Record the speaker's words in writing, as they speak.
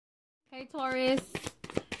Hey Taurus,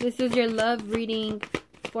 this is your love reading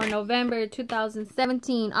for November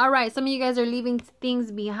 2017. Alright, some of you guys are leaving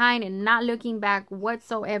things behind and not looking back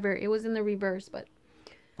whatsoever. It was in the reverse, but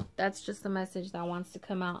that's just the message that wants to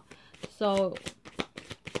come out. So,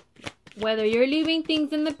 whether you're leaving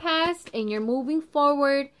things in the past and you're moving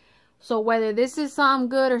forward, so whether this is something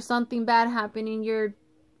good or something bad happened in your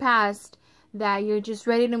past, that you're just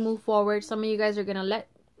ready to move forward. Some of you guys are going to let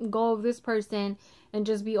go of this person and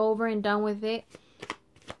just be over and done with it,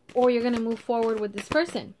 or you're gonna move forward with this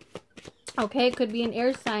person. Okay, it could be an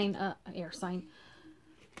air sign,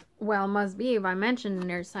 well, must be if I mentioned an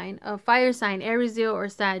air sign, a fire sign, Aries, Leo, or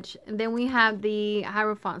Sag. And then we have the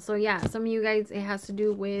Hierophant. So yeah, some of you guys, it has to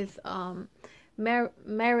do with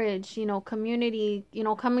marriage, you know, community, you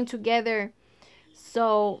know, coming together.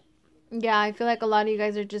 So yeah, I feel like a lot of you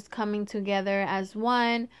guys are just coming together as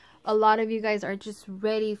one. A lot of you guys are just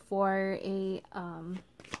ready for a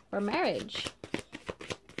for marriage.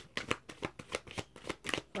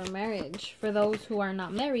 For marriage. For those who are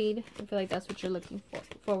not married, I feel like that's what you're looking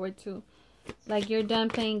forward to. Like, you're done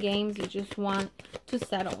playing games, you just want to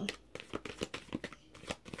settle.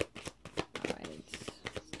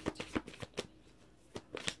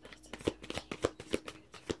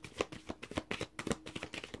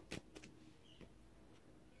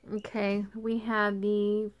 Okay, we have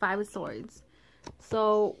the Five of Swords.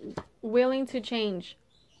 So, willing to change.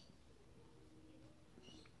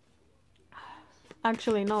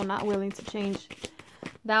 Actually, no, not willing to change.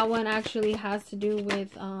 That one actually has to do with,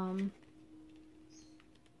 because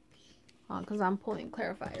I'm pulling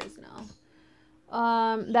clarifiers now.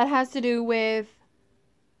 That has to do with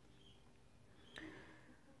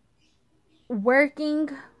working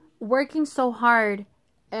so hard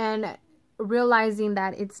and realizing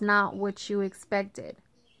that it's not what you expected.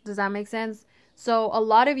 Does that make sense? So a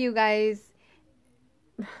lot of you guys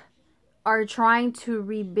are trying to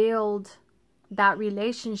rebuild that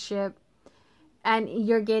relationship, and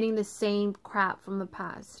you're getting the same crap from the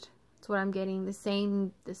past. That's what I'm getting. The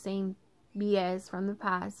same BS from the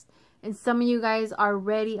past. And some of you guys are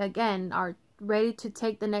ready again, are ready to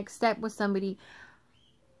take the next step with somebody,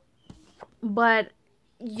 but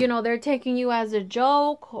you know, they're taking you as a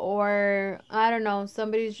joke, or I don't know,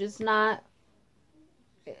 somebody's just not,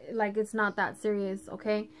 like, it's not that serious.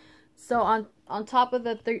 Okay, so on top of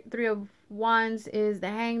the Three of Wands is the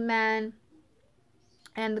Hangman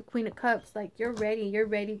and the Queen of Cups. Like, you're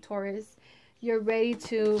ready, Taurus. You're ready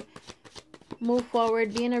to move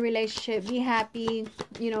forward, be in a relationship, be happy,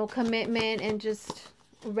 you know, commitment, and just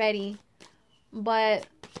ready. But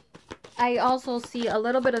I also see a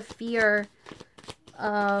little bit of fear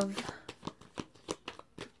of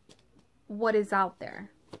what is out there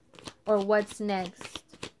or what's next.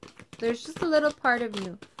 There's just a little part of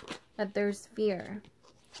you that there's fear.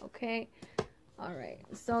 Okay, all right.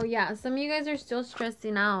 So yeah, some of you guys are still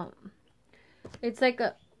stressing out. It's like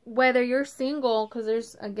whether you're single, because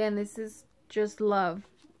there's, again, this is just love,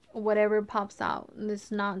 whatever pops out. And this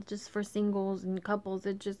is not just for singles and couples.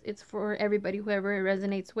 It's for everybody, whoever it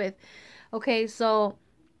resonates with. Okay, so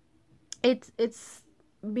it's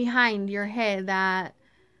behind your head that,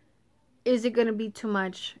 is it going to be too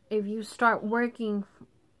much if you start working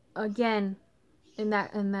again in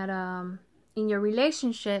your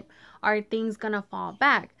relationship? Are things going to fall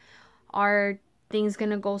back? Are things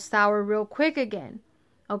going to go sour real quick again?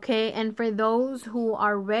 Okay, and for those who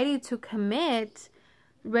are ready to commit,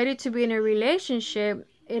 ready to be in a relationship,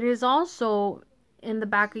 it is also in the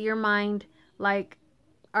back of your mind, like,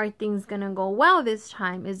 are things gonna go well this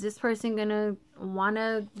time? Is this person gonna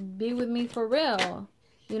wanna be with me for real?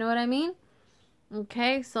 You know what I mean?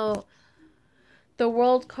 Okay, so the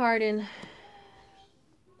World card in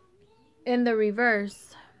the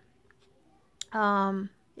reverse.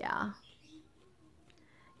 Yeah,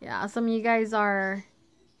 some of you guys are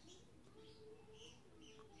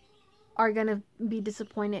gonna be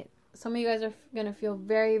disappointed. Some of you guys are gonna feel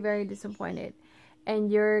very, very disappointed, and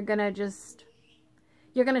you're gonna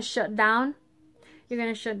shut down. You're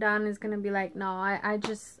gonna shut down, and it's gonna be like, no, I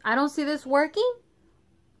don't see this working.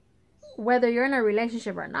 Whether you're in a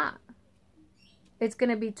relationship or not, it's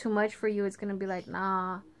gonna be too much for you. It's gonna be like,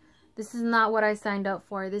 nah, this is not what I signed up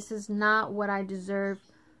for. This is not what I deserve.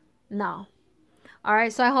 No. All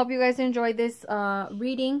right, so I hope you guys enjoyed this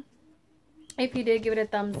reading. If you did, give it a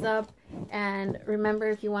thumbs up. And remember,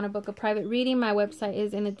 if you want to book a private reading, my website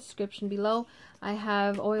is in the description below. I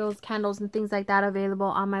have oils, candles, and things like that available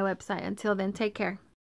on my website. Until then, take care.